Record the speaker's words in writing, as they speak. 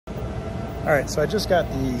All right, so I just got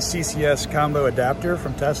the CCS combo adapter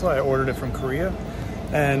from Tesla. I ordered it from Korea,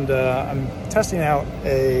 and I'm testing out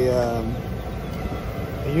a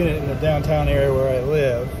unit in the downtown area where I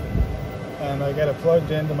live, and I got it plugged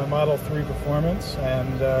into my Model 3 Performance,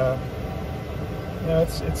 and you know,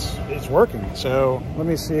 it's working. So let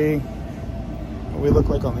me see what we look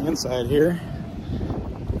like on the inside here.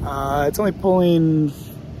 It's only pulling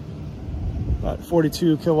about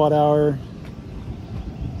 42 kilowatt hour.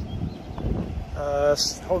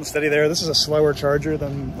 Holding steady there. This is a slower charger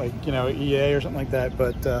than, like, you know, EA or something like that,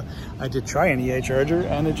 but I did try an EA charger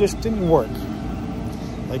and it just didn't work.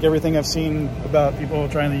 Like everything I've seen about people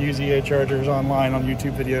trying to use EA chargers online on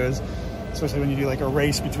YouTube videos, especially when you do like a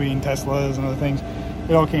race between Teslas and other things,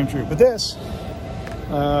 it all came true. But this,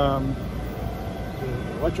 the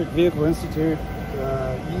Electric Vehicle Institute,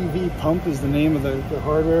 EV Pump is the name of the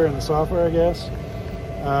hardware and the software, I guess.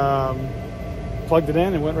 Plugged it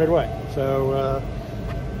in and went right away. So a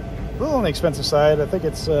little on the expensive side. I think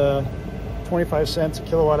it's 25 cents a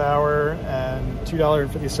kilowatt hour and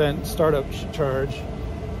 $2.50 startup charge.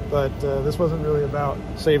 But this wasn't really about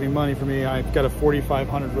saving money for me. I've got a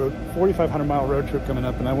 4,500 mile road trip coming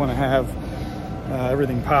up, and I want to have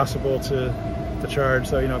everything possible to charge.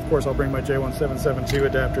 So, you know, of course, I'll bring my J1772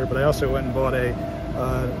 adapter, but I also went and bought a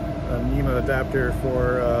NEMA adapter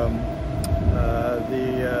for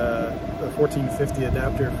the 1450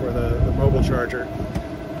 adapter for the mobile charger.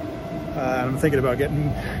 I'm thinking about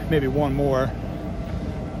getting maybe one more.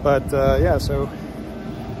 But yeah, so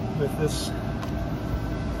with this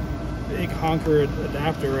big honker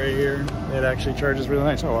adapter right here, it actually charges really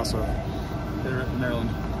nice. Oh, also they're in Maryland.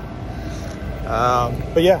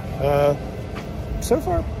 But yeah, so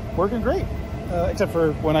far working great, except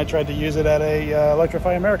for when I tried to use it at a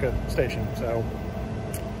Electrify America station. So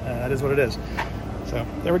that is what it is. So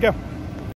there we go.